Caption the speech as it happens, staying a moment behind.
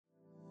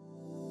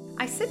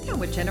I sit down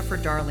with Jennifer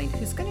Darling,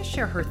 who's going to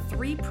share her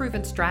 3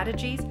 proven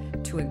strategies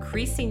to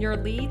increasing your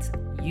leads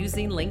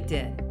using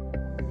LinkedIn.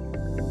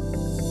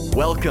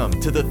 Welcome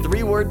to the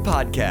 3-Word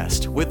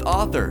Podcast with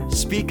author,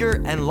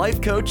 speaker, and life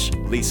coach,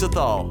 Lisa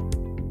Thal.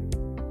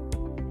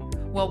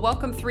 Well,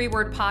 welcome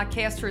 3-Word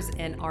Podcasters,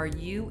 and are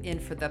you in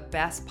for the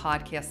best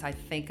podcast I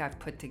think I've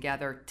put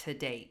together to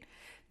date?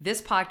 This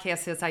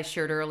podcast, as I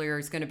shared earlier,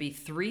 is going to be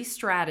 3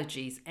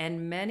 strategies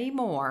and many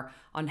more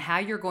on how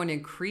you're going to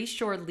increase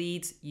your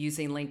leads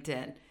using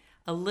LinkedIn.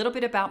 A little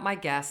bit about my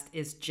guest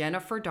is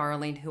Jennifer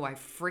Darling, who I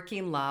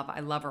freaking love.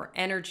 I love her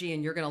energy,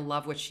 and you're going to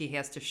love what she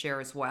has to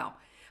share as well.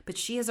 But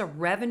she is a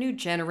revenue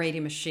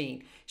generating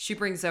machine. She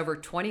brings over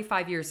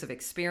 25 years of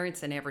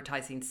experience in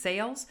advertising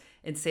sales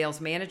and sales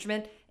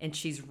management, and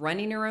she's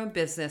running her own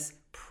business,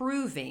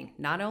 proving,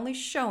 not only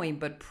showing,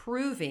 but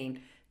proving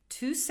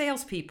to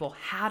salespeople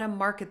how to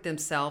market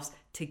themselves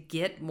to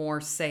get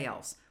more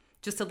sales.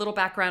 Just a little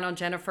background on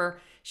Jennifer.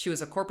 She was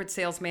a corporate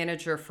sales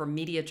manager for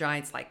media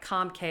giants like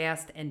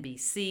Comcast,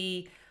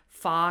 NBC,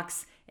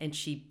 Fox, and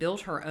she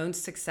built her own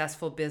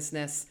successful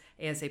business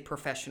as a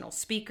professional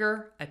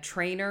speaker, a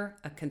trainer,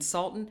 a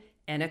consultant,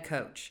 and a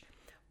coach.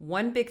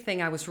 One big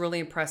thing I was really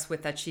impressed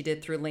with that she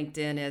did through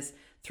LinkedIn is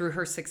through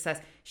her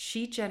success,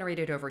 she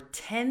generated over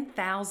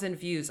 10,000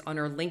 views on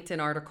her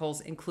LinkedIn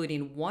articles,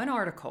 including one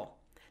article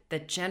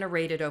that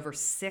generated over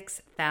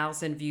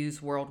 6,000 views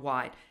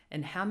worldwide.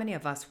 And how many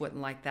of us wouldn't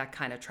like that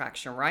kind of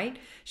traction, right?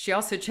 She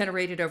also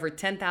generated over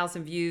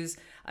 10,000 views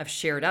of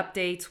shared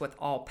updates with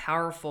all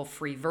powerful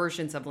free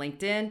versions of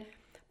LinkedIn.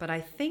 But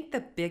I think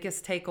the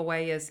biggest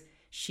takeaway is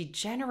she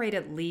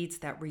generated leads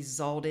that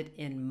resulted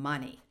in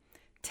money.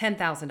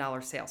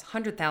 $10,000 sales,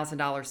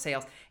 $100,000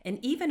 sales,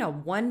 and even a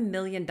 $1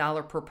 million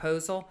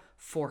proposal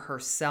for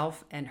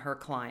herself and her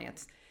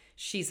clients.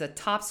 She's a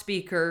top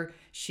speaker.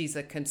 She's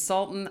a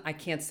consultant. I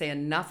can't say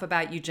enough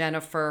about you,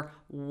 Jennifer.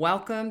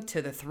 Welcome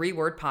to the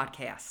 3-Word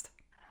Podcast.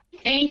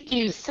 Thank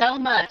you so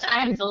much.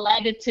 I'm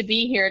delighted to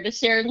be here to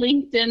share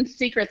LinkedIn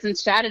secrets and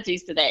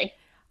strategies today.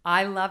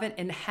 I love it.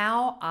 And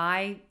how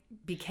I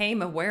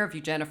became aware of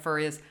you, Jennifer,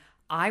 is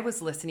I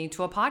was listening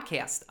to a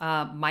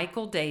podcast.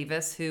 Michael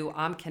Davis, who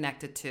I'm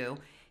connected to,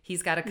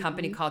 he's got a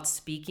company called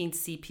Speaking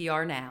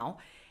CPR Now.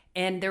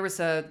 And there was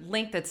a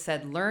link that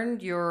said, learn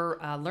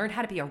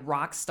how to be a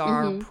rock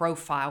star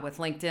profile with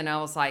LinkedIn.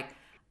 I was like,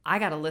 I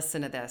got to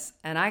listen to this.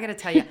 And I got to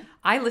tell you,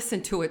 I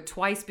listened to it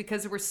twice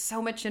because there was so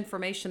much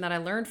information that I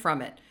learned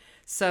from it.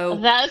 So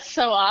that's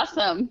so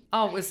awesome.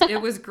 Oh,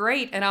 it was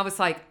great. And I was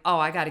like, oh,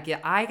 I got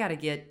to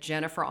get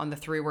Jennifer on the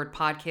 3-Word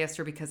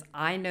Podcaster because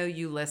I know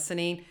you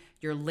listening,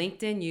 you're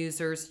LinkedIn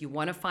users, you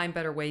want to find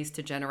better ways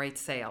to generate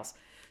sales.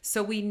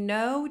 So we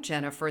know,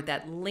 Jennifer,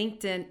 that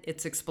LinkedIn,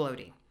 it's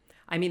exploding.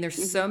 I mean,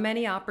 there's so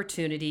many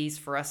opportunities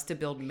for us to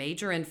build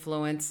major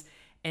influence,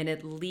 and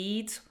it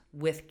leads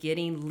with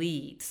getting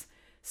leads.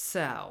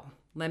 So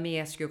let me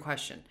ask you a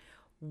question.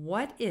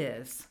 What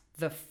is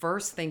the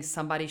first thing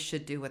somebody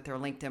should do with their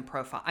LinkedIn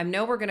profile? I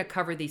know we're going to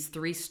cover these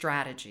 3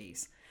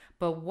 strategies,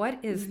 but what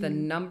is the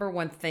number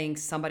one thing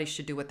somebody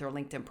should do with their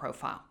LinkedIn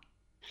profile?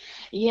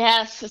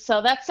 Yes,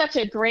 so that's such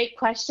a great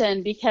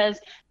question because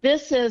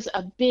this is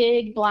a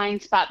big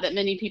blind spot that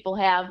many people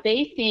have.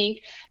 They think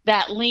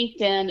that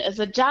LinkedIn is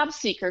a job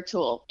seeker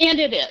tool, and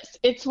it is.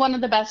 It's one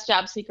of the best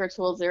job seeker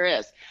tools there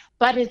is,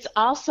 but it's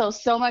also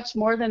so much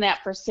more than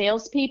that for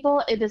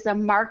salespeople. It is a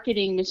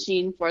marketing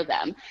machine for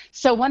them.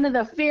 So one of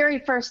the very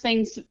first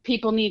things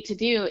people need to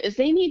do is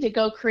they need to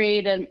go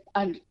create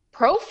a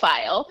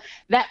profile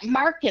that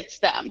markets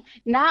them,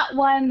 not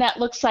one that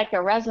looks like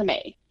a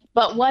resume,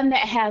 but one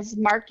that has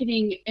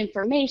marketing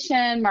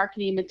information,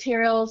 marketing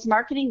materials,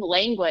 marketing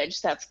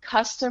language that's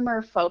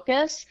customer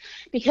focused.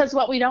 Because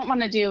what we don't want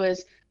to do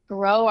is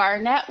grow our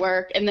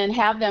network and then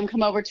have them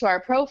come over to our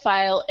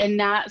profile and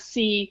not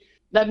see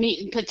the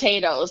meat and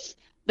potatoes,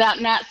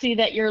 not see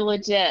that you're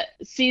legit,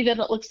 see that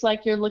it looks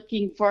like you're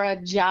looking for a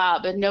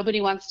job and nobody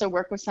wants to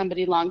work with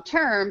somebody long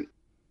term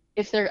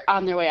if they're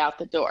on their way out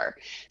the door.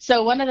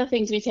 So one of the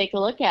things we take a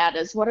look at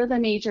is what are the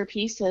major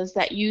pieces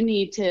that you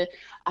need to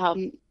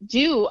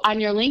do on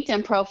your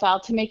LinkedIn profile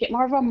to make it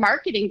more of a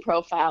marketing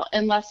profile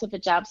and less of a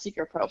job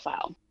seeker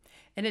profile.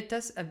 And it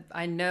does,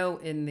 I know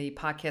in the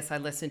podcast I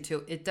listened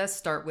to, it does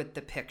start with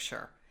the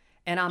picture.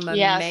 And I'm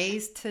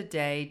amazed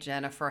today,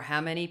 Jennifer, how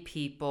many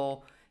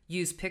people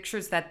use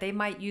pictures that they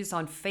might use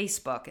on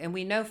Facebook. And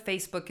we know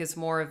Facebook is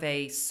more of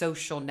a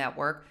social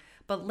network,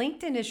 but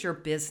LinkedIn is your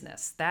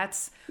business.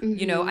 That's,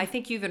 I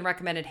think you even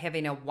recommended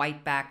having a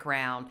white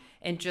background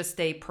and just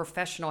a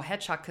professional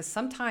headshot because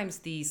sometimes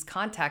these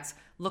contacts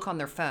look on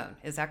their phone.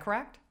 Is that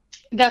correct?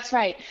 That's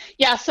right.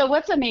 Yeah. So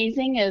what's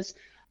amazing is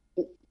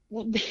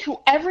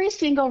every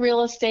single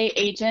real estate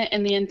agent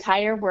in the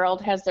entire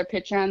world has their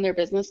picture on their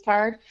business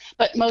card,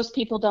 but most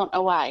people don't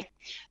know why.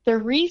 The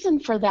reason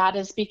for that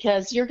is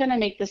because you're going to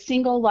make the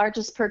single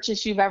largest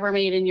purchase you've ever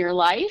made in your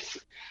life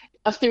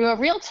through a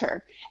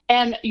realtor.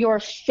 And your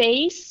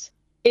face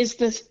is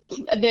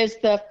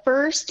the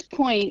first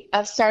point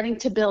of starting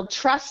to build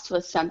trust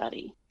with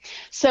somebody.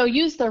 So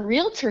use the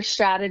realtor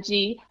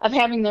strategy of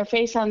having their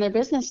face on their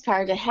business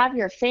card to have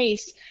your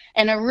face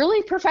and a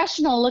really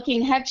professional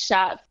looking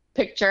headshot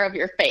picture of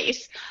your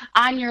face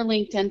on your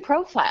LinkedIn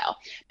profile,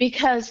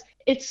 because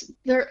it's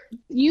there.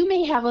 You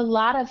may have a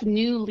lot of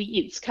new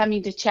leads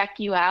coming to check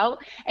you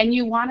out, and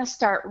you want to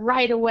start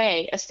right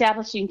away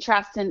establishing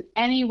trust in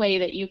any way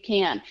that you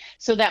can.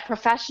 So that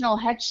professional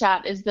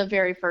headshot is the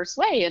very first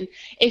way. And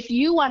if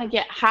you want to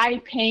get high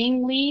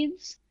paying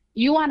leads,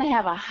 you want to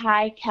have a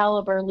high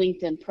caliber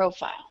LinkedIn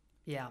profile.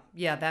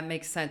 Yeah, that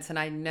makes sense. And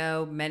I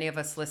know many of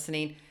us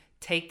listening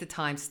take the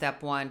time,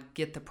 step one,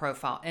 get the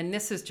profile. And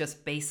this is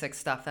just basic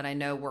stuff that I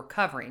know we're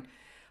covering.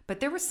 But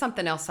there was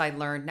something else I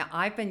learned. Now,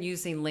 I've been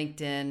using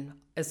LinkedIn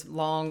as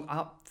long,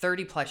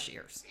 30 plus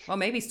years. Well,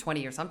 maybe it's 20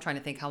 years. I'm trying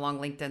to think how long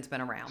LinkedIn's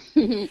been around.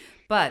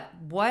 But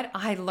what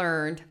I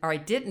learned, or I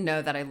didn't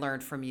know that I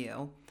learned from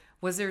you,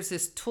 was there's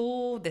this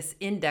tool, this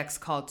index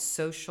called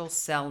Social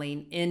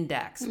Selling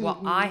Index.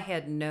 Well, I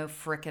had no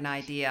freaking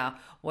idea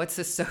what's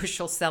a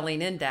Social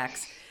Selling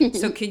Index.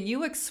 So can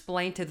you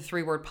explain to the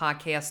 3-Word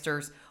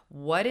Podcasters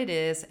what it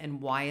is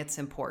and why it's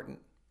important?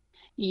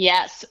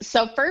 Yes.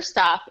 So first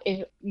off,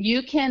 if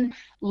you can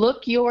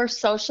look your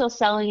Social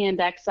Selling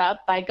Index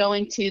up by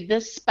going to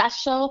this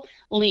special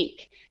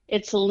link.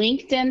 It's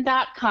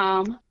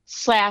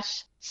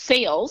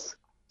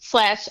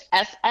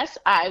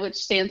linkedin.com/sales/SSI, which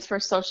stands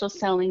for Social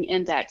Selling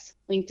Index.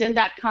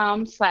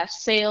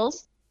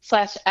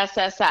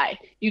 LinkedIn.com/sales/SSI.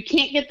 You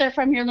can't get there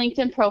from your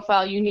LinkedIn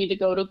profile. You need to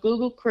go to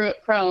Google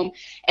Chrome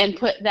and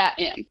put that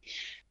in.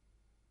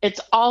 It's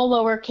all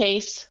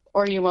lowercase,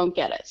 or you won't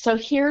get it. So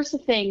here's the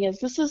thing is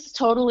this is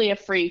totally a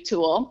free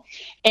tool,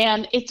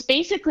 and it's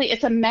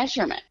a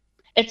measurement.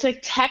 It's a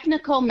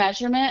technical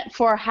measurement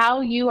for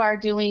how you are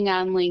doing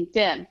on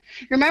LinkedIn.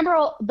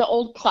 Remember the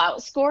old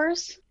Clout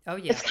scores? Oh,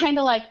 yeah. It's kind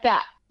of like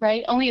that,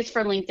 right? Only it's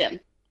for LinkedIn.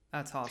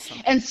 That's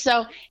awesome. And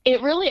so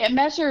it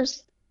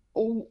measures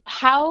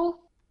how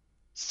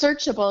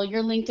searchable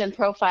your LinkedIn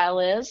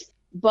profile is,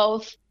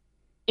 both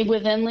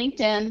within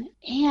LinkedIn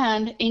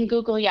and in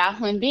Google,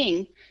 Yahoo, and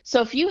Bing. So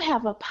if you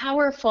have a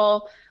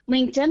powerful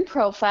LinkedIn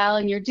profile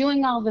and you're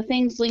doing all the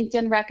things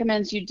LinkedIn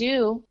recommends you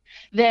do,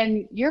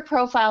 then your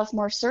profile is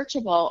more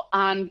searchable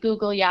on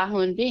Google, Yahoo,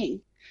 and Bing.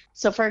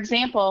 So for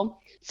example,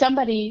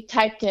 somebody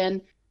typed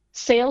in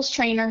sales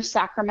trainer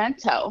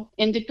Sacramento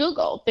into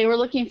Google. They were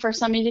looking for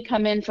somebody to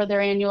come in for their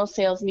annual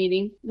sales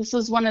meeting. This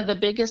was one of the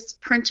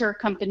biggest printer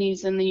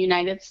companies in the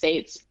United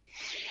States.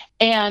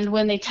 And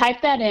when they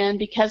typed that in,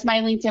 because my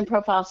LinkedIn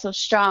profile is so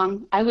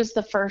strong, I was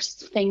the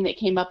first thing that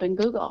came up in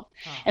Google.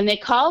 Oh. And they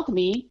called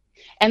me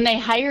and they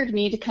hired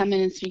me to come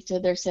in and speak to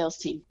their sales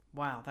team.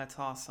 Wow, that's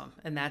awesome.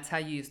 And that's how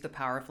you use the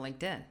power of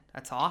LinkedIn.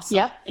 That's awesome.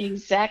 Yep,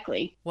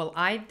 exactly. Well,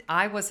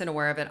 I wasn't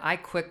aware of it. I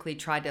quickly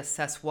tried to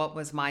assess what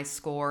was my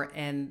score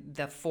and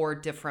the 4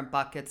 different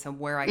buckets and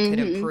where I could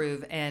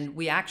improve. And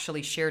we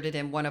actually shared it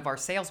in one of our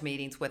sales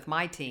meetings with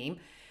my team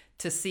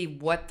to see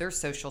what their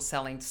social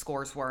selling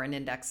scores were and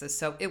indexes.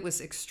 So it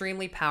was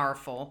extremely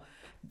powerful,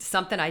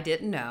 something I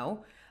didn't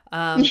know.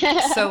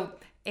 So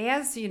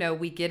as you know,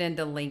 we get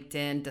into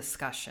LinkedIn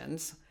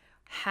discussions,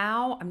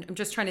 I'm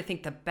just trying to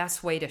think the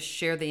best way to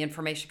share the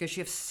information, because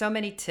you have so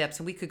many tips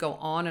and we could go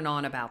on and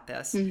on about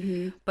this.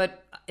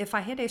 But if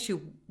I had to ask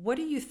you, what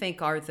do you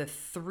think are the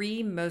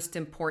 3 most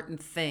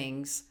important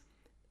things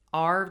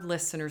our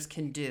listeners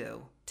can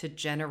do to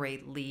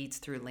generate leads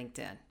through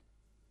LinkedIn?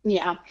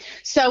 Yeah.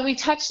 So we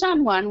touched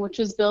on one, which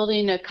was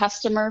building a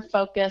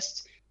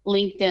customer-focused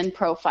LinkedIn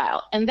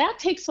profile. And that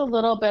takes a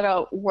little bit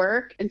of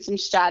work and some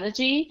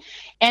strategy.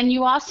 And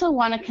you also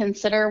want to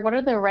consider what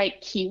are the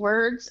right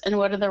keywords and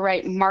what are the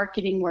right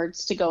marketing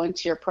words to go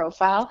into your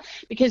profile,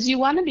 because you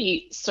want to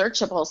be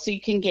searchable so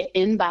you can get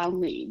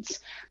inbound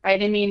leads,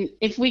 right? I mean,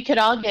 if we could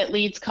all get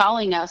leads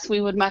calling us, we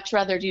would much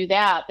rather do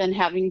that than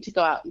having to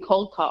go out and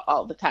cold call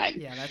all the time.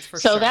 Yeah, that's for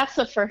sure. So that's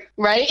the first,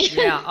 right?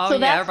 Yeah. Oh, so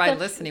yeah. Everybody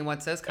listening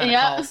wants those kind of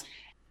calls.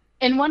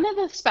 And one of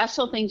the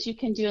special things you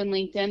can do in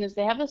LinkedIn is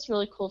they have this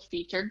really cool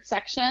featured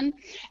section,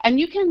 and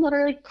you can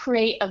literally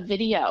create a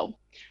video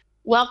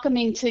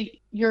welcoming to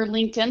your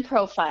LinkedIn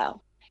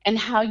profile and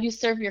how you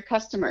serve your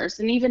customers,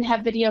 and even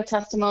have video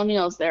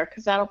testimonials there,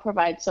 because that'll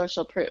provide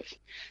social proof.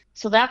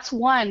 So that's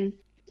one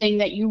thing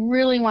that you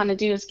really want to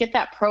do, is get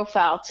that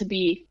profile to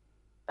be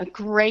a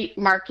great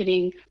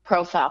marketing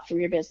profile for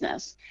your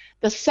business.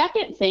 The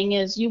second thing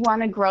is you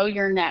want to grow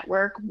your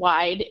network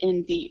wide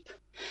and deep.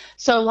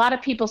 So a lot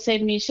of people say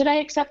to me, should I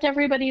accept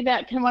everybody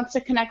that wants to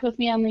connect with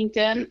me on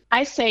LinkedIn?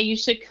 I say you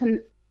should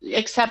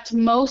accept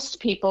most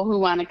people who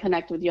want to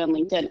connect with you on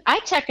LinkedIn. I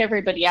check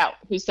everybody out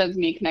who sends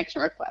me a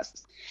connection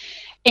request.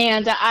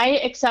 And I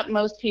accept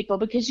most people,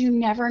 because you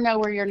never know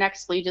where your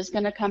next lead is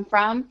going to come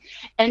from.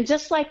 And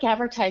just like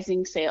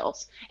advertising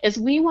sales, is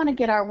we want to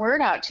get our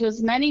word out to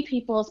as many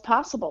people as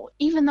possible,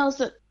 even those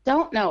that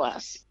don't know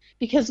us,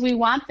 because we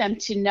want them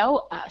to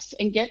know us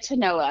and get to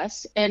know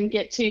us and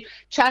get to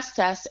trust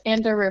us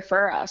and to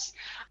refer us.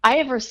 I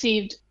have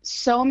received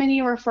so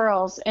many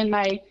referrals in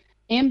my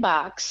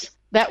inbox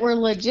that were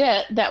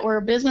legit, that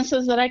were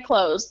businesses that I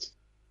closed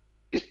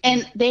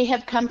And they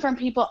have come from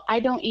people I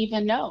don't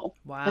even know,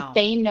 but Wow.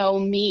 they know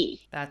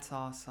me. That's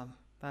awesome.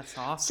 That's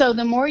awesome. So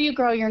the more you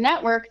grow your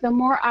network, the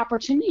more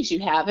opportunities you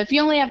have. If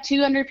you only have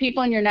 200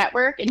 people in your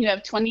network and you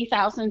have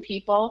 20,000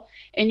 people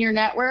in your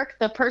network,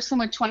 the person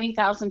with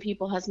 20,000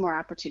 people has more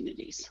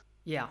opportunities.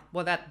 Yeah.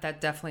 Well, that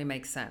definitely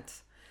makes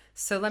sense.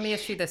 So let me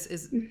ask you this.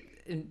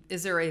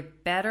 Is there a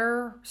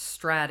better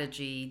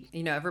strategy?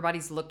 You know,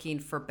 everybody's looking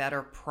for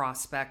better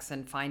prospects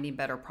and finding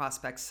better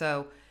prospects.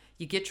 So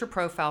you get your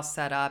profile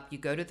set up, you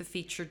go to the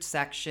featured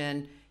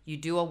section, you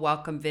do a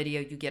welcome video,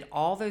 you get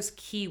all those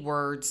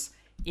keywords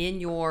in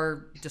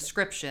your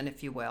description,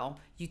 if you will.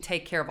 You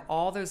take care of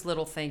all those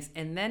little things,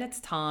 and then it's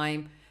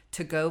time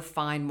to go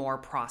find more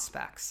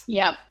prospects.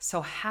 Yep.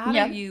 So how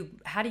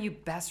do you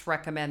best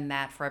recommend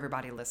that for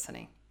everybody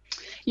listening?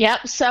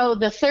 Yep. So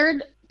the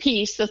third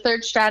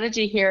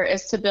strategy here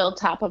is to build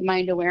top of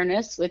mind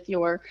awareness with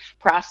your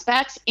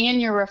prospects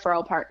and your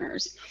referral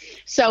partners.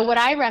 So what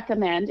I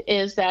recommend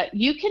is that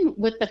you can,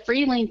 with the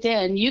free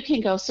LinkedIn, you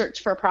can go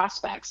search for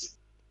prospects.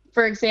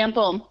 For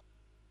example,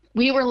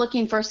 we were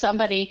looking for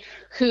somebody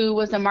who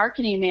was a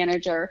marketing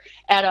manager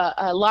at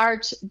a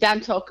large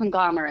dental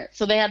conglomerate.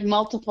 So they had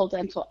multiple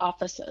dental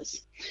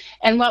offices.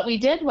 And what we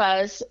did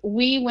was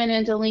we went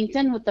into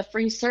LinkedIn with the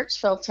free search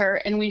filter,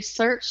 and we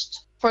searched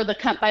for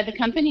by the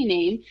company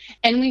name,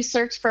 and we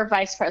searched for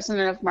vice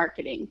president of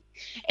marketing.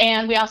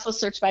 And we also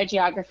searched by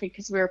geography,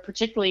 because we were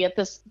particularly at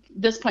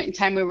this point in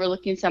time, we were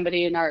looking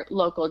somebody in our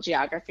local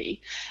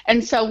geography.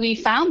 And so we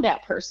found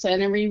that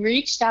person, and we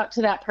reached out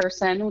to that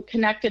person, we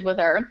connected with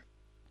her,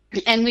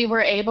 and we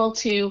were able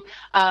to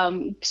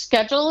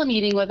schedule a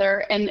meeting with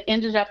her, and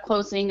ended up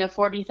closing a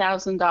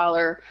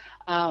 $40,000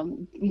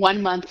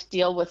 1-month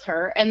deal with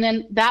her. And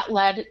then that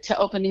led to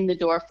opening the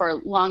door for a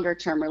longer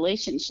term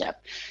relationship.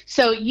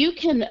 So you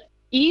can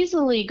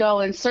easily go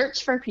and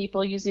search for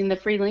people using the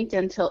free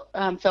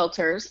LinkedIn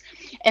filters.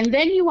 And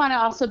then you want to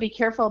also be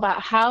careful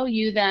about how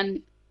you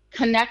then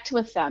connect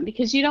with them,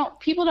 because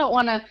people don't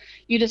want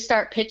you to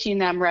start pitching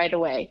them right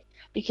away,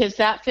 because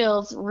that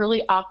feels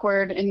really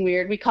awkward and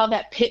weird. We call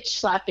that pitch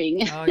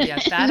slapping. Oh yeah,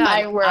 that in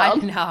my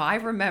world. I know. I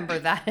remember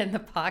that in the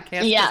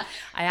podcast. Yeah,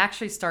 I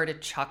actually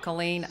started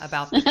chuckling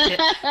about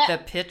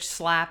the pitch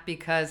slap,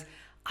 because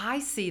I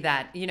see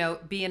that. You know,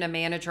 being a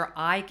manager,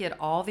 I get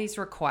all these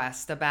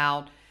requests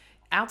about,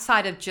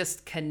 outside of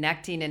just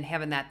connecting and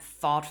having that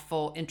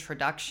thoughtful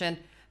introduction,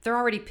 they're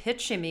already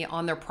pitching me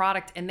on their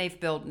product, and they've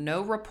built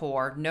no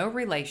rapport, no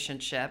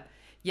relationship.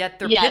 Yet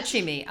they're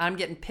pitching me. I'm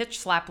getting pitch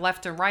slapped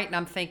left and right, and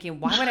I'm thinking,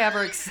 why would I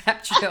ever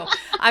accept you?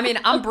 I mean,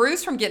 I'm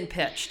bruised from getting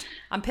pitched.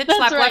 I'm pitch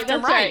slapped left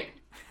and right.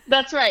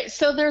 That's right.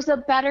 So there's a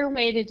better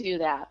way to do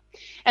that.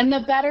 And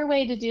the better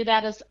way to do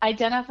that is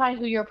identify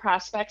who your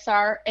prospects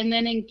are, and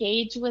then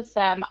engage with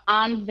them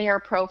on their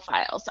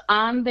profiles,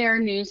 on their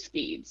news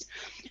feeds.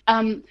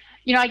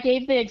 I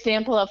gave the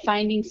example of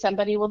finding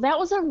somebody. Well, that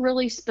was a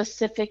really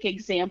specific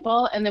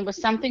example, and there was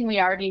something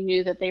we already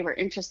knew that they were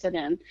interested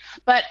in.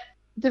 But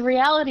the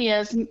reality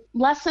is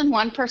less than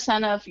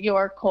 1% of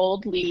your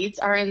cold leads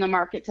are in the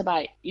market to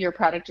buy your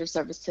product or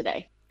service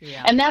today.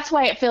 Yeah. And that's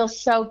why it feels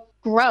so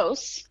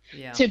gross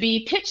to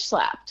be pitch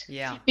slapped,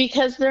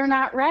 because they're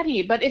not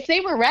ready. But if they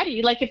were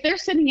ready, like if they're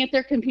sitting at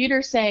their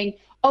computer saying,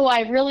 oh,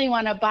 I really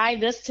want to buy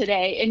this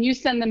today, and you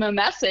send them a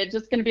message,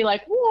 it's going to be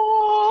like,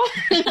 whoa,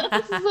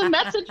 this is a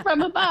message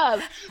from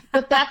above.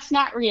 But that's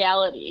not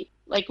reality.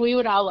 Like, we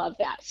would all love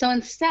that. So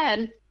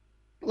instead,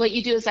 what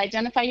you do is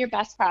identify your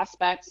best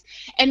prospects.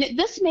 And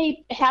this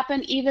may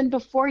happen even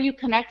before you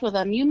connect with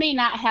them. You may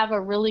not have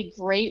a really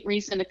great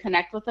reason to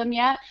connect with them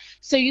yet.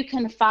 So you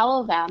can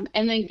follow them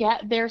and then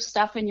get their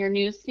stuff in your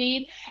news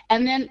feed,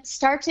 and then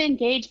start to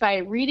engage by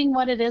reading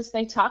what it is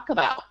they talk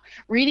about,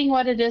 reading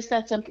what it is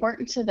that's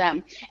important to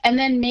them, and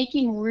then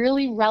making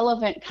really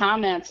relevant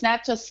comments,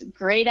 not just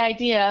great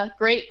idea,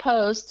 great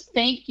post,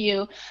 thank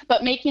you,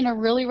 but making a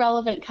really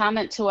relevant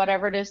comment to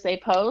whatever it is they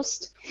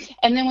post.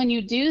 And then when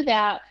you do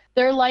that,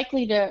 they're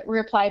likely to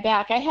reply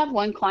back. I have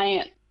one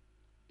client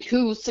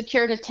who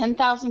secured a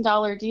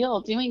 $10,000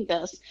 deal doing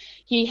this.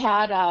 He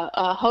had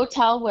a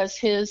hotel was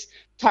his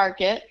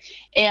target,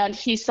 and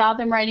he saw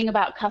them writing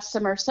about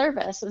customer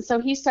service. And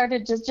so he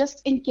started to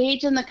just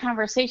engage in the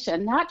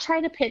conversation, not try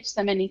to pitch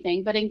them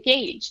anything, but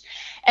engage.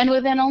 And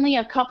within only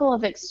a couple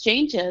of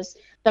exchanges,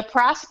 the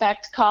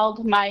prospect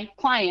called my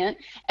client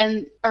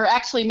or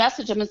actually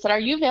messaged him and said,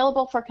 "Are you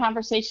available for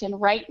conversation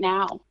right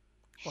now?"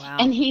 Wow.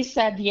 And he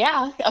said,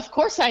 "Yeah, of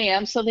course I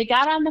am." So they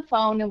got on the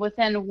phone, and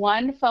within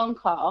one phone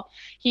call,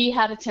 he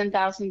had a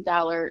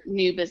 $10,000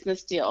 new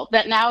business deal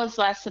that now has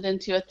lasted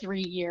into a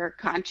 3-year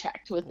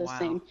contract with the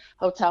same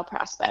hotel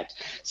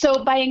prospect.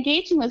 So by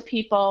engaging with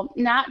people,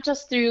 not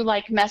just through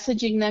like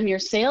messaging them your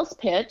sales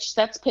pitch,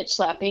 that's pitch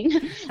slapping,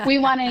 we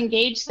want to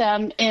engage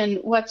them in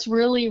what's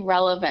really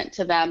relevant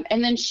to them,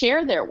 and then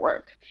share their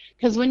work.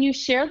 Because when you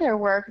share their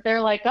work, they're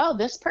like, oh,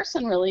 this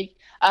person really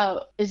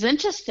is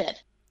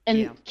interested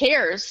and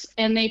cares,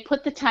 and they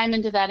put the time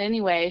into that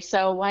anyway,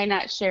 so why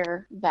not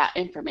share that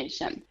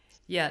information?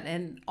 Yeah,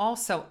 and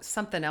also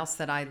something else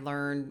that I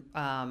learned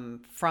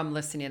from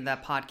listening to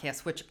that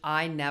podcast, which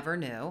I never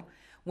knew,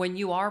 when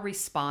you are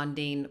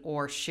responding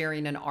or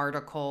sharing an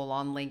article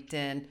on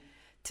LinkedIn,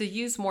 to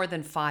use more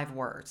than 5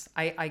 words.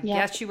 I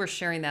guess you were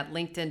sharing that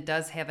LinkedIn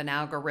does have an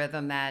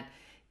algorithm that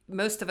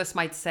most of us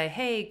might say,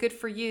 hey, good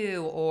for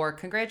you, or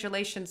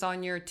congratulations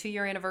on your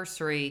 2-year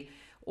anniversary,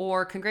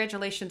 or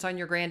congratulations on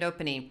your grand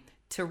opening.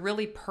 To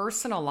really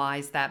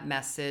personalize that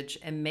message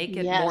and make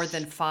it more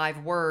than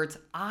 5 words,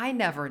 I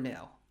never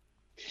knew.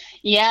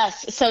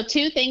 Yes. So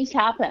 2 things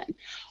happen.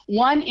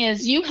 One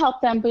is you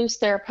help them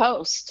boost their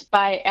post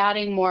by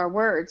adding more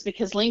words,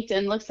 because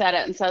LinkedIn looks at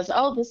it and says,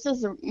 oh, this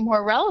is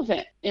more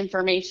relevant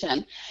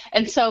information.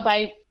 And so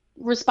by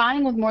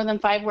responding with more than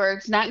 5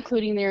 words, not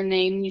including their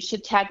name, you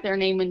should tag their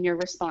name in your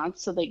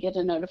response so they get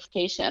a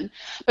notification.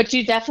 But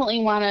you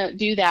definitely want to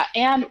do that.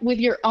 And with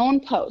your own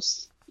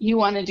posts, you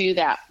want to do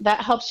that. That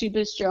helps you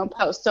boost your own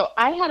post. So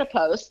I had a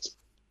post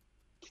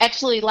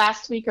actually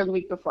last week or the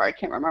week before, I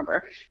can't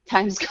remember.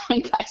 Time's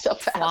going by so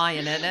fast.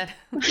 Flying, isn't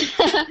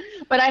it?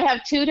 But I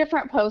have 2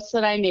 different posts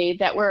that I made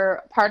that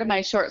were part of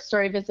my short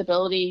story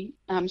visibility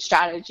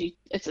strategy.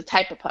 It's a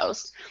type of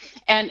post.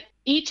 And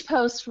each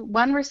post,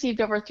 one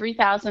received over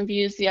 3,000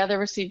 views, the other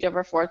received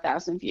over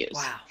 4,000 views.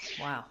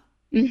 Wow.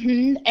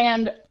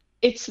 And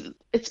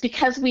it's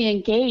because we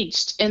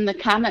engaged in the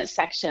comment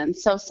section.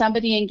 So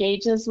somebody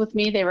engages with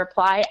me, they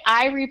reply,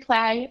 I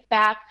reply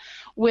back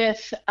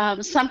with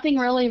something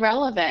really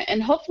relevant,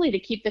 and hopefully to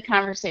keep the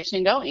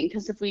conversation going.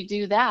 Because if we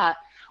do that,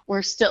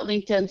 we're still,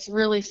 LinkedIn's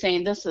really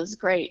saying this is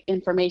great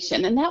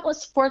information. And that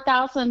was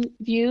 4,000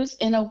 views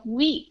in a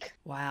week.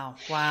 Wow.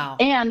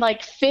 And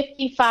like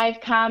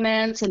 55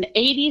 comments and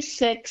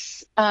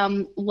 86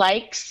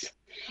 likes.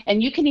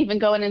 And you can even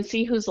go in and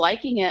see who's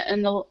liking it.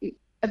 And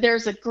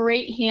there's a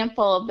great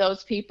handful of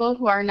those people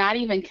who are not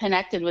even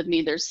connected with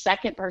me. There's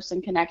second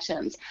person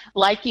connections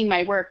liking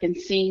my work and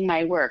seeing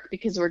my work,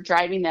 because we're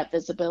driving that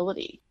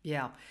visibility.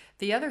 Yeah.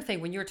 The other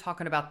thing, when you were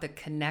talking about the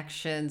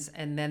connections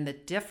and then the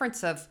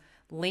difference of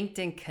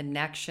LinkedIn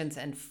connections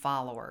and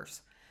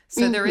followers.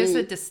 So there is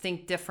a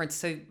distinct difference.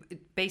 So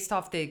based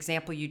off the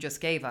example you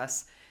just gave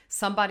us,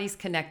 somebody's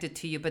connected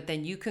to you, but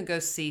then you can go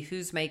see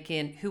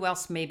who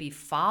else may be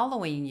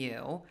following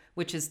you,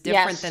 which is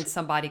different than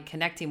somebody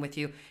connecting with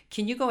you.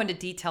 Can you go into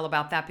detail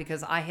about that?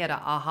 Because I had an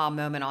aha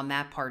moment on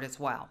that part as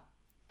well.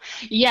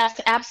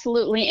 Yes,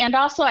 absolutely. And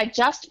also, I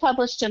just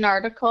published an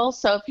article.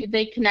 So if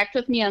they connect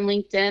with me on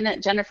LinkedIn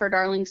at Jennifer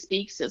Darling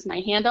Speaks is my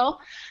handle,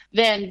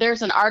 then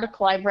there's an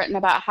article I've written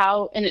about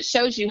how, and it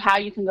shows you how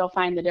you can go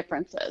find the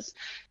differences.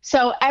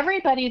 So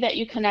everybody that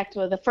you connect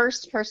with, the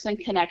first person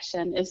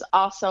connection, is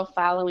also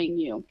following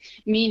you,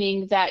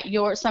 meaning that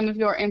some of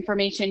your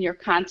information, your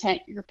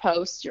content, your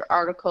posts, your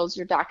articles,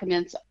 your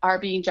documents are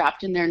being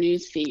dropped in their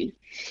news feed.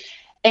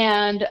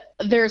 And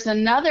there's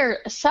another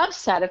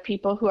subset of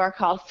people who are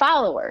called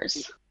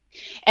followers.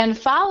 And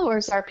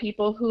followers are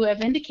people who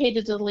have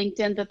indicated to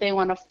LinkedIn that they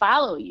want to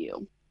follow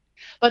you,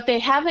 but they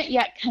haven't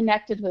yet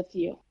connected with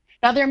you.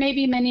 Now, there may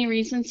be many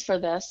reasons for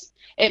this.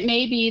 It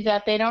may be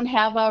that they don't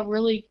have a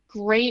really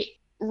great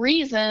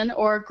reason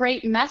or a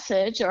great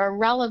message or a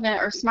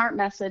relevant or smart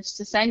message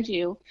to send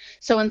you.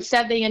 So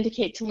instead, they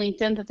indicate to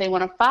LinkedIn that they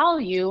want to follow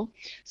you.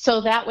 So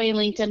that way,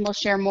 LinkedIn will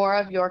share more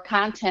of your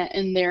content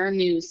in their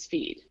news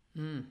feed.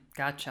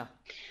 Gotcha.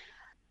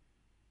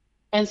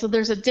 And so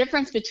there's a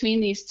difference between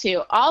these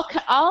two.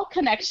 All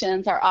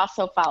connections are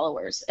also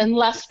followers,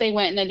 unless they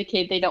went and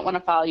indicated they don't want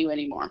to follow you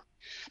anymore.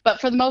 But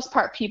for the most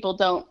part, people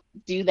don't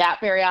do that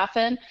very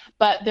often.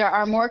 But there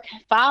are more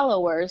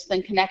followers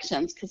than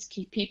connections, because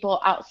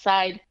people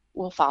outside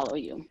will follow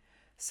you.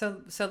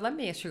 So let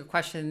me ask you a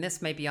question, and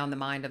this may be on the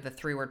mind of the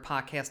 3-Word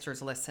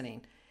podcasters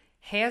listening.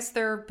 Has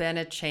there been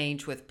a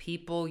change with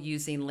people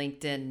using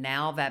LinkedIn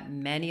now that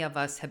many of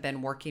us have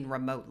been working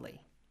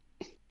remotely?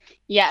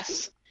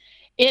 Yes,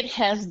 it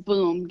has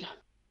boomed.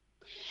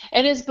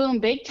 It has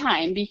boomed big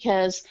time,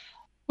 because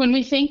when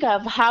we think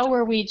of how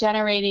were we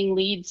generating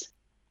leads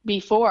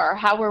before,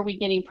 how were we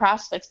getting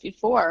prospects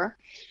before,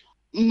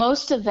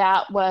 most of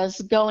that was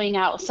going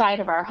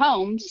outside of our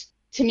homes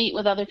to meet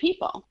with other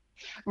people,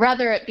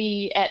 whether it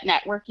be at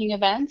networking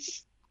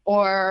events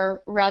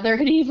or rather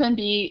it even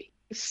be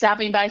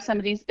stopping by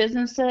somebody's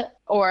business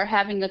or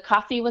having a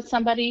coffee with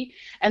somebody,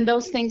 and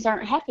those things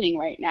aren't happening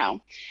right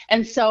now.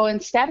 And so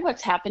instead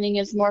what's happening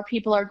is more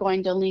people are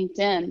going to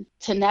LinkedIn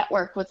to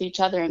network with each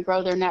other and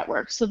grow their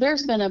network. So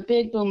there's been a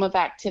big boom of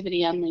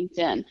activity on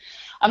LinkedIn.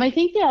 I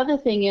think the other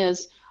thing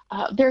is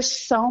there's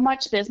so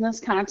much business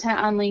content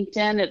on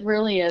LinkedIn. It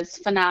really is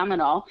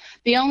phenomenal.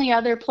 The only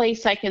other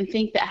place I can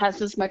think that has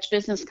as much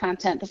business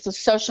content that's a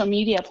social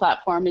media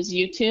platform is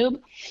YouTube.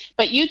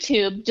 But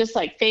YouTube, just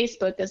like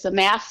Facebook, is a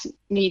mass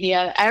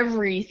media.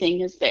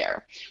 Everything is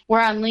there.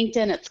 Where on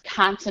LinkedIn, it's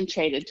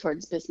concentrated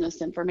towards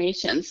business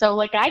information. So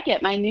like I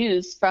get my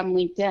news from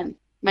LinkedIn,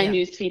 my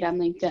news feed on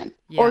LinkedIn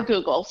or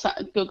Google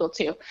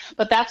too.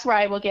 But that's where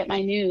I will get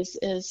my news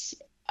is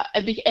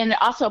and it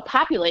also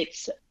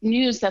populates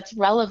news that's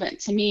relevant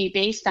to me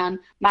based on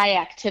my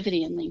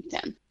activity in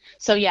LinkedIn.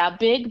 So yeah,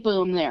 big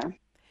boom there.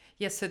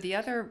 Yeah. So the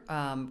other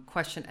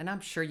question, and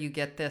I'm sure you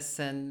get this,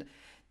 and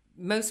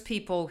most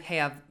people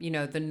have,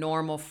 the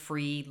normal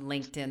free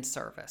LinkedIn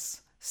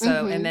service.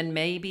 So, and then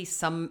maybe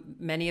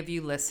many of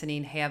you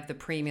listening have the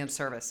premium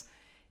service.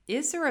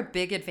 Is there a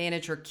big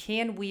advantage, or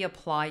can we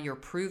apply your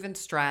proven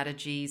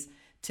strategies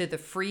to the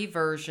free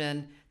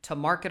version to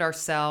market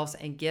ourselves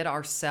and get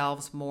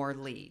ourselves more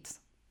leads?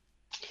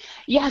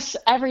 Yes,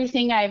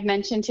 everything I've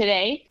mentioned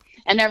today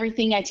and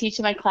everything I teach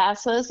in my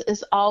classes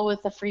is all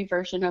with the free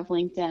version of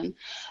LinkedIn.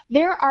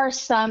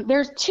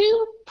 There's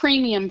two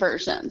premium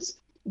versions.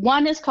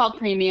 One is called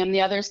Premium,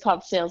 the other is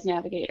called Sales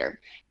Navigator.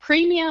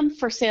 Premium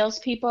for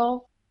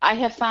salespeople, I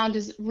have found,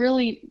 is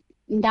really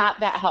not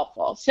that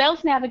helpful.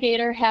 Sales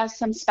Navigator has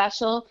some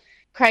special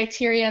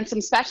criteria and some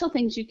special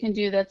things you can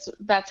do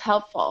that's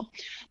helpful.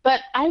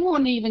 But I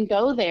won't even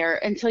go there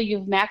until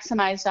you've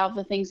maximized all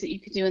the things that you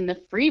could do in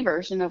the free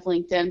version of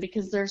LinkedIn,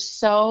 because there's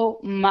so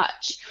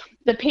much.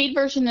 The paid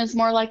version is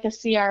more like a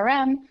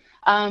CRM.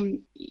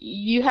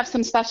 You have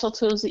some special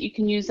tools that you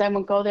can use. I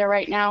won't go there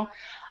right now.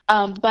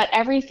 But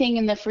everything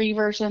in the free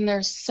version,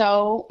 there's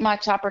so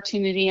much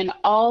opportunity, and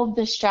all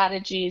the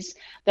strategies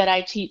that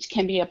I teach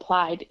can be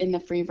applied in the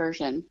free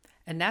version.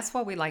 And that's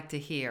what we like to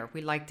hear.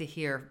 We like to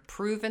hear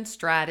proven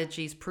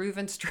strategies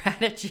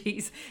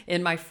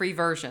in my free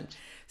version.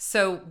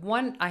 So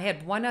I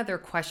had one other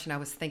question I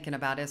was thinking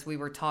about as we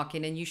were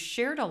talking, and you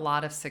shared a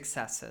lot of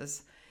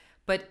successes,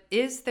 but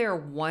is there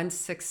one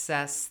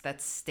success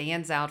that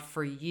stands out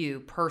for you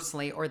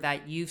personally, or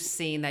that you've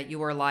seen that you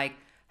were like,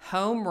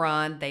 home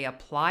run, they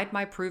applied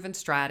my proven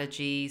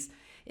strategies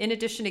in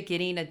addition to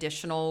getting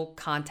additional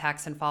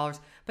contacts and followers?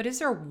 But is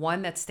there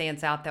one that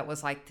stands out that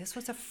was like, this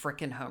was a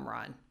freaking home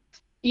run?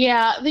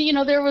 Yeah,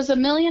 there was $1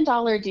 million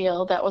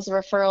deal that was a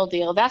referral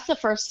deal. That's the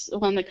first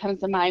one that comes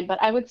to mind.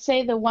 But I would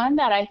say the one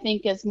that I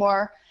think is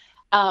more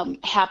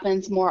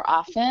happens more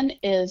often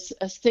is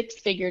a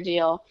 6-figure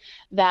deal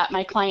that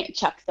my client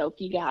Chuck Thoke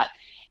got.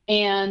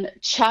 And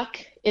Chuck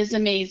is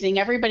amazing.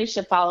 Everybody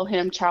should follow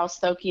him, Charles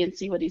Thoke, and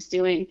see what he's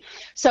doing.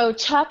 So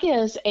Chuck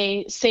is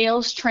a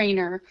sales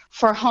trainer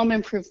for home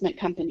improvement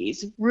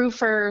companies,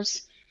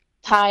 roofers,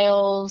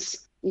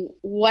 tiles,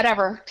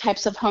 whatever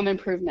types of home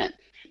improvement.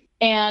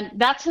 And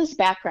that's his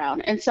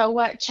background. And so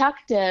what Chuck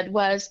did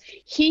was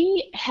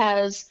he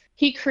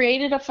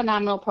created a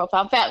phenomenal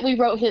profile. In fact,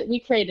 we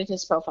created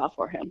his profile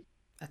for him.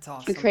 That's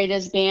awesome. We created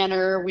his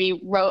banner.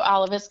 We wrote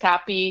all of his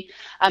copy.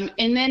 And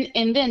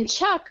then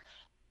Chuck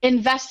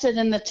invested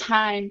in the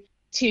time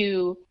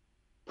to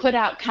put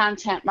out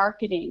content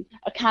marketing,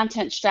 a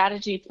content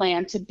strategy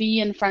plan to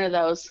be in front of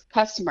those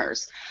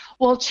customers.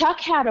 Well, Chuck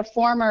had a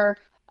former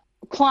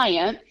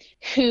client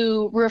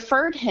who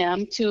referred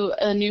him to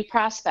a new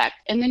prospect,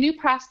 and the new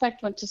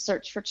prospect went to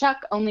search for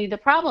Chuck. Only the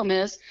problem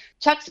is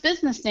Chuck's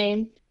business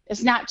name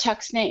is not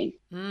Chuck's name.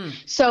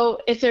 So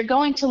if they're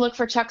going to look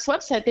for Chuck's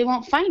website, they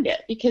won't find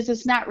it because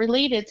it's not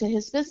related to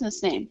his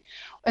business name.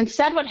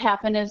 Instead, what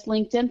happened is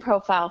LinkedIn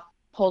profile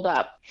pulled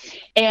up,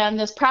 and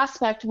this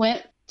prospect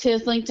went to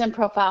his LinkedIn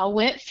profile,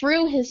 went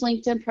through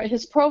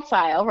his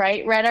profile,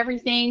 right? Read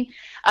everything,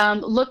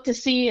 looked to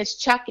see, is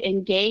Chuck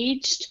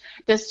engaged?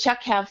 Does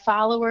Chuck have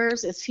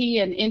followers? Is he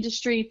an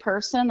industry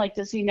person? Like,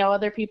 does he know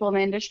other people in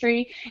the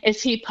industry?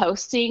 Is he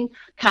posting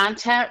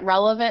content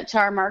relevant to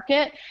our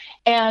market?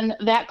 And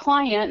that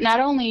client not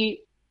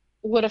only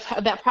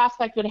that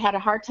prospect would have had a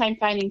hard time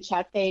finding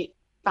Chuck. They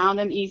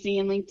found him easy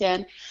in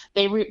LinkedIn.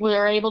 They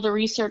were able to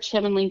research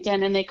him in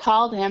LinkedIn, and they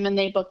called him and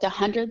they booked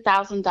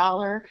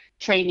 $100,000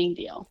 training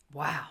deal.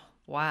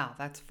 Wow.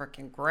 That's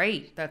freaking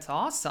great. That's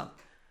awesome.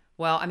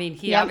 Well, I mean,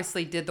 he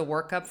obviously did the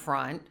work up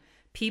front.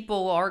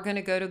 People are going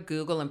to go to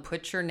Google and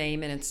put your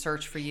name in and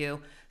search for you.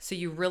 So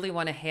you really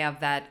want to have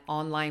that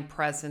online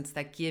presence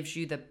that gives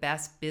you the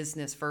best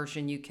business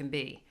version you can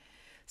be.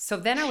 So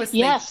then I was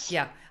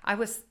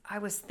I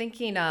was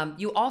thinking,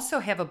 you also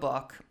have a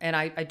book, and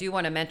I do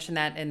want to mention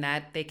that, and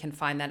that they can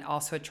find that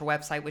also at your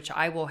website, which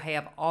I will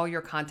have all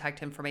your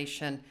contact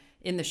information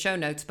in the show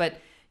notes. But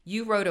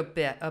you wrote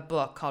a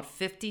book called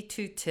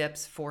 52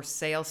 Tips for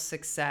Sales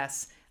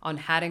Success on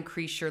how to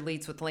increase your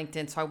leads with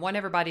LinkedIn. So I want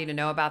everybody to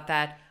know about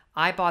that.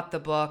 I bought the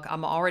book.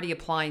 I'm already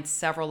applying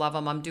several of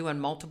them. I'm doing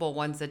multiple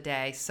ones a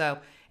day.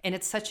 And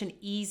it's such an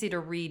easy to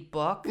read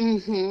book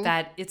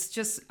that it's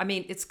just, I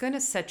mean, it's going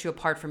to set you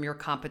apart from your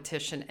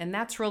competition. And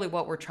that's really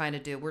what we're trying to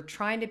do. We're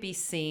trying to be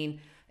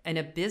seen in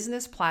a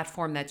business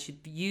platform that's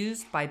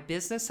used by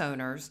business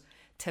owners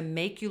to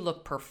make you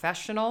look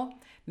professional,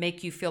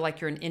 make you feel like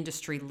you're an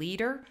industry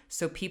leader,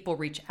 so people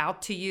reach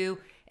out to you,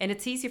 and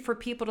it's easy for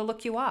people to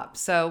look you up.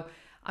 So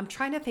I'm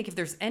trying to think if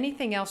there's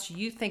anything else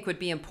you think would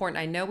be important.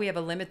 I know we have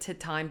a limited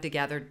time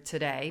together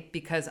today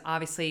because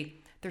obviously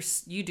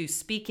you do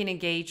speaking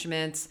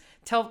engagements.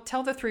 Tell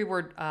the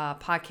 3-word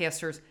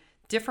podcasters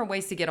different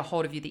ways to get a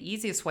hold of you. The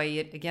easiest way,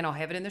 again, I'll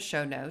have it in the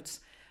show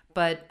notes,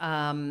 but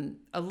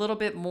a little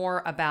bit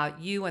more about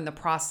you and the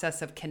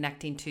process of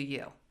connecting to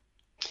you.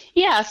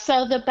 Yeah,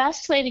 so the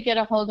best way to get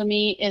a hold of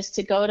me is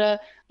to go to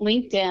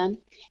LinkedIn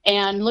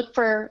and look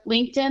for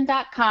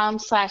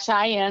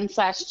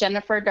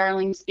linkedin.com/in/Jennifer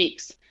Darling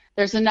Speaks.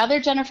 There's another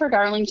Jennifer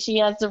Darling. She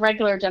has the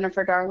regular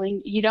Jennifer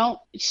Darling.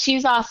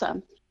 She's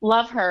awesome.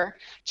 Love her.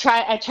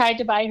 I tried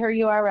to buy her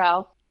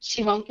URL.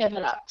 She won't give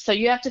it up. So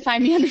you have to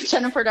find me under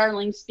Jennifer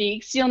Darling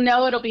Speaks. You'll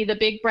know it'll be the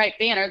big bright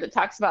banner that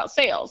talks about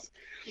sales.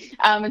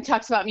 And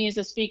talks about me as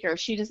a speaker.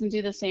 She doesn't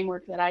do the same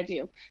work that I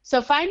do.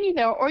 So find me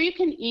there, or you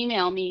can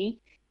email me.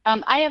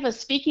 I have a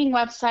speaking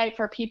website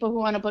for people who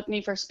want to book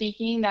me for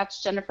speaking.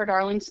 That's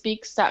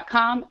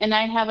jenniferdarlingspeaks.com. And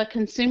I have a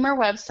consumer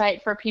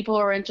website for people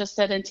who are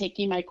interested in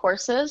taking my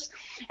courses,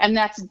 and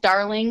that's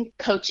Darling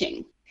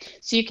Coaching.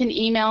 So you can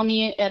email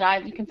me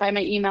you can find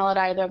my email at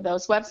either of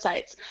those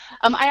websites.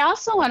 I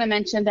also want to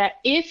mention that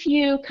if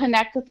you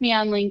connect with me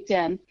on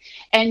LinkedIn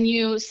and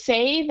you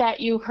say that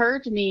you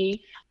heard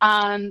me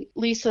on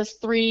Lisa's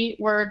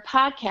 3-word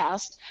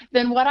podcast,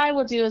 then what I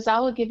will do is I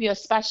will give you a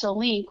special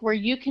link where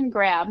you can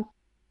grab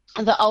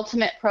the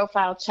ultimate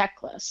profile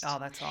checklist. Oh,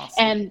 that's awesome.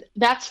 And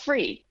that's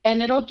free.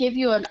 And it'll give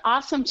you an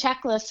awesome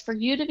checklist for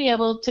you to be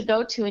able to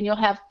go to, and you'll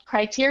have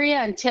criteria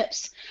and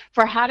tips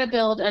for how to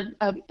build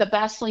the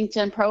best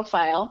LinkedIn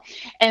profile.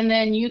 And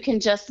then you can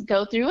just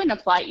go through and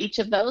apply each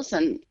of those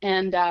and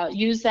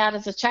use that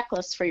as a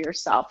checklist for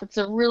yourself. It's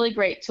a really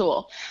great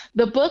tool.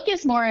 The book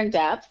is more in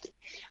depth.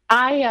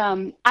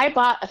 I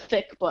bought a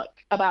thick book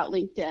about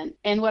LinkedIn.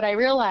 And what I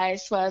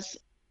realized was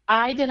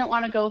I didn't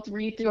want to go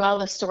read through all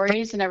the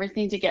stories and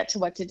everything to get to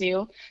what to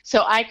do.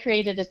 So I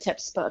created a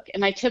tips book,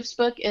 and my tips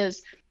book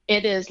is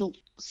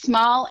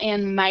small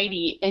and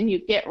mighty, and you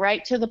get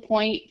right to the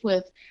point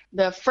with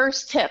the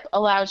first tip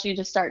allows you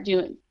to start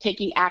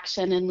taking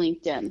action in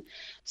LinkedIn.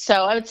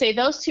 So I would say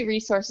those 2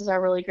 resources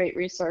are really great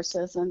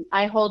resources. And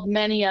I hold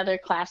many other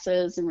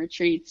classes and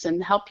retreats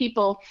and help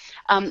people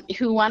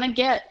who want to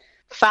get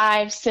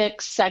 5,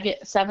 6,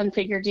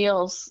 7-figure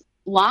deals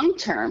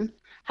long-term,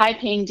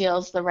 high-paying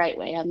deals the right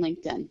way on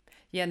LinkedIn.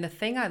 Yeah, and the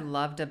thing I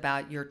loved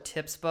about your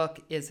tips book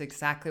is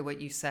exactly what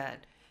you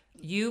said.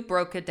 You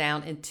broke it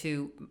down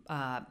into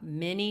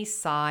mini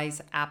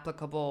size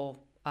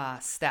applicable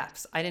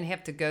steps. I didn't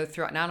have to go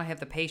through it, and I don't have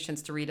the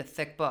patience to read a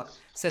thick book.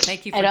 So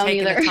thank you for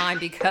taking the time,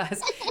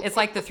 because it's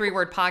like the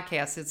 3-word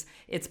podcast.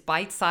 It's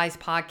bite-sized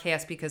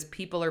podcast because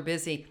people are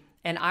busy.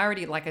 And I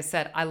already, like I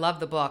said, I love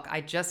the book.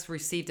 I just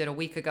received it a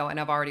week ago, and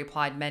I've already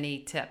applied many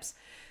tips.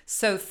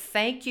 So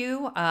thank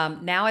you.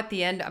 Now at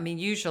the end, at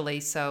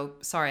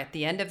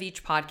the end of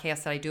each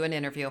podcast that I do an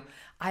interview,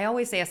 I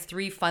always ask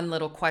 3 fun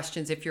little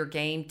questions if you're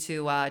game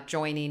to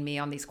joining me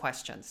on these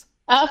questions.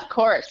 Of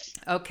course.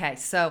 Okay.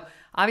 So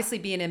obviously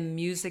being in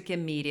music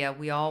and media,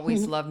 we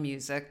always love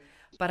music,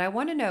 but I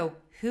want to know,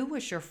 who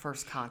was your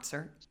first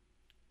concert?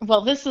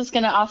 Well, this is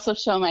going to also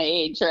show my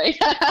age, right?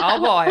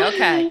 Oh boy,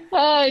 okay.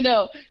 I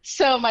know.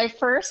 So my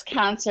first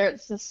concert,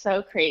 this is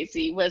so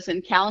crazy, was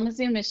in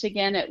Kalamazoo,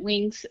 Michigan at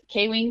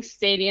K-Wings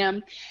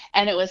Stadium,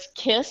 and it was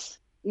Kiss,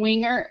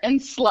 Winger,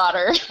 and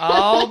Slaughter.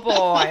 Oh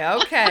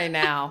boy, okay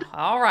now.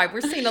 All right,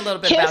 we're seeing a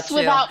little bit Kiss about you.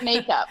 without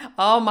makeup.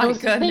 Oh my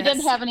goodness. They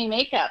didn't have any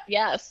makeup,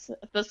 yes,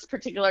 at this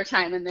particular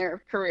time in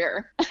their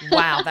career.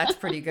 Wow, that's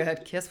pretty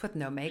good. Kiss with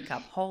no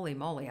makeup. Holy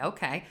moly,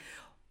 okay.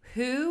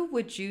 Who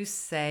would you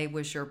say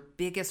was your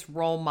biggest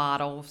role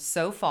model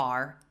so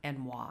far,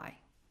 and why?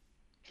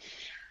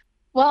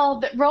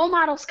 Well, the role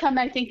models come,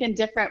 I think, in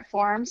different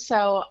forms.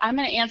 So I'm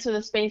going to answer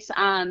this based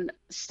on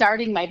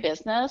starting my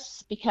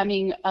business,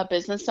 becoming a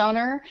business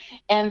owner.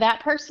 And that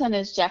person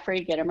is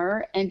Jeffrey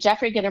Gitomer. And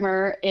Jeffrey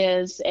Gitomer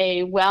is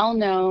a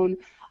well-known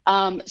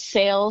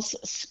sales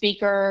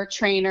speaker,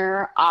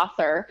 trainer,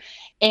 author.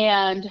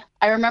 And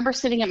I remember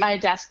sitting at my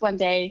desk one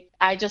day.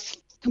 I just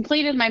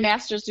completed my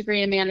master's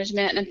degree in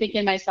management, and I'm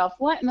thinking to myself,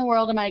 what in the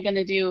world am I going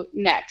to do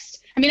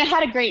next? I mean, I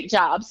had a great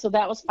job, so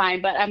that was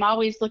fine, but I'm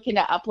always looking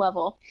to up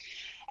level.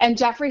 And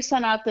Jeffrey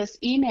sent out this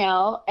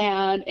email,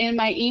 and in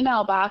my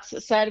email box,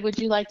 it said, would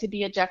you like to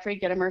be a Jeffrey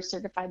Gitomer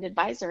certified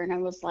advisor? And I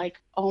was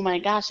like, oh my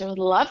gosh, I would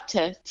love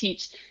to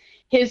teach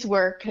his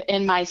work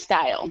in my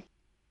style.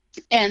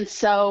 And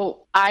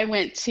so I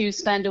went to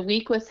spend a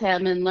week with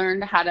him and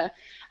learned how to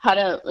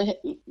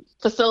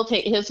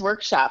facilitate his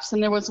workshops.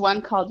 And there was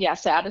one called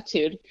Yes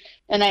Attitude.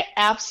 And I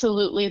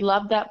absolutely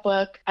loved that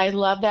book. I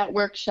loved that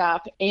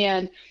workshop.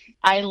 And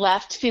I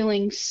left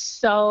feeling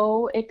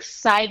so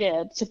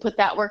excited to put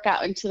that work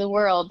out into the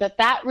world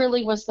that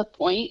really was the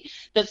point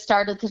that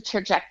started the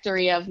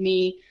trajectory of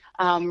me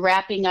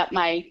wrapping up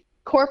my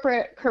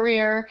corporate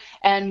career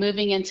and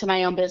moving into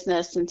my own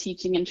business and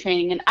teaching and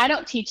training. And I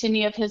don't teach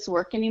any of his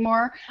work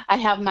anymore. I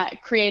have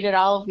created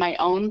all of my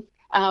own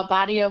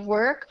body of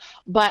work,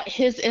 but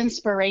his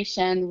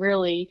inspiration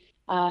really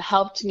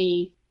helped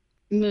me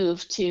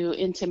move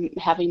into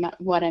having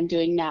what I'm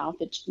doing now,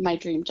 my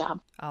dream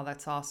job. Oh,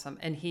 that's awesome.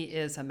 And he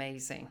is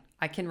amazing.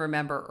 I can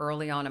remember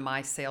early on in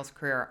my sales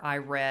career, I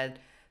read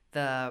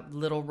the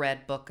Little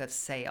Red Book of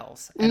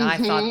Sales, and I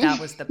thought that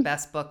was the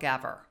best book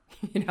ever.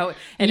 And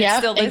it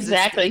still is.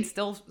 Exactly.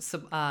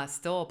 It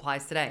still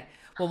applies today.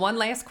 Well, one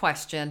last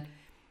question.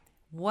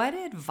 What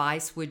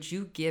advice would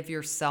you give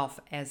yourself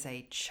as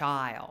a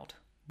child?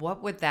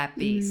 What would that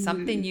be?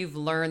 Something you've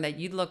learned that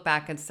you'd look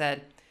back and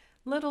said,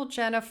 little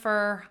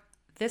Jennifer,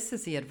 this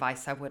is the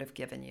advice I would have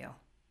given you.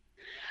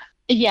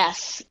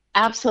 Yes,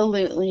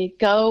 absolutely.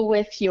 Go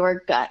with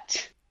your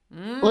gut.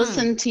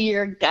 Listen to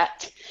your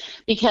gut,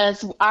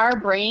 because our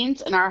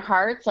brains and our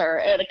hearts are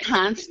at a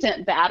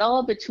constant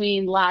battle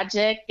between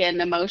logic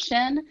and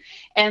emotion.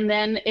 And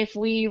then if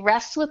we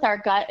rest with our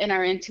gut and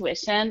our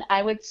intuition,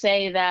 I would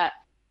say that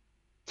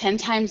 10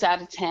 times out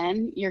of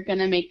 10, you're going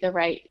to make the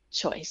right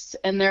choice.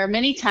 And there are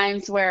many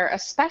times where,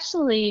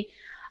 especially,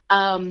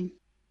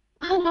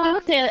 I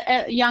would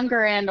say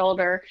younger and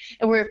older,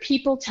 where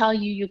people tell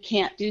you you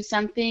can't do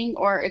something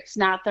or it's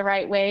not the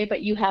right way,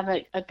 but you have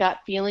a gut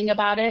feeling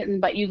about it,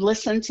 but you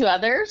listen to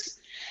others,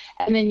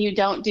 and then you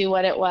don't do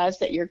what it was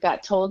that your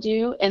gut told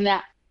you. And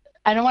that,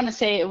 I don't want to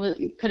say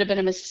could have been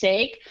a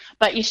mistake,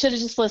 but you should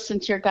have just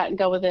listened to your gut and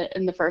go with it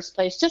in the first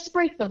place. Just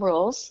break the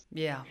rules.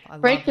 Yeah, I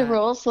love break the that.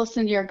 rules,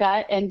 listen to your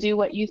gut, and do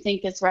what you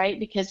think is right,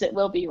 because it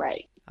will be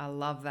right. I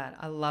love that.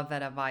 I love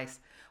that advice.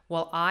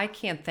 Well, I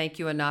can't thank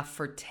you enough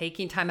for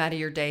taking time out of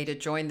your day to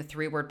join the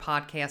 3-Word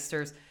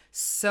Podcasters.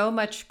 So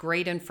much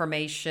great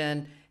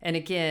information. And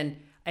again,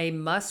 a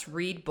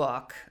must-read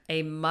book.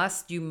 You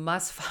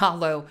must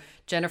follow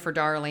Jennifer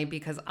Darling,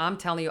 because I'm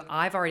telling you,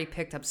 I've already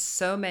picked up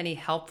so many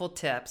helpful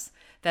tips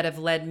that have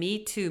led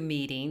me to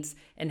meetings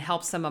and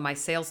helped some of my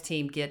sales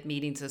team get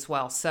meetings as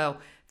well. So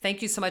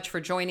thank you so much for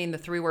joining the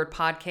 3-Word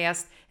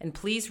Podcast. And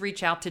please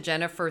reach out to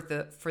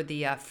Jennifer for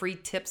the free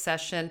tip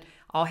session.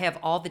 I'll have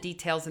all the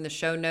details in the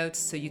show notes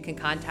so you can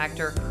contact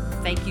her.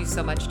 Thank you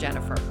so much,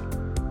 Jennifer.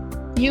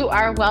 You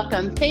are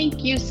welcome.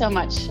 Thank you so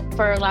much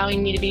for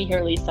allowing me to be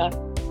here, Lisa.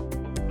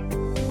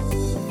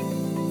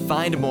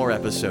 Find more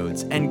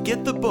episodes and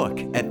get the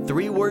book at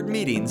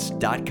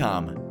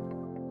 3wordmeetings.com.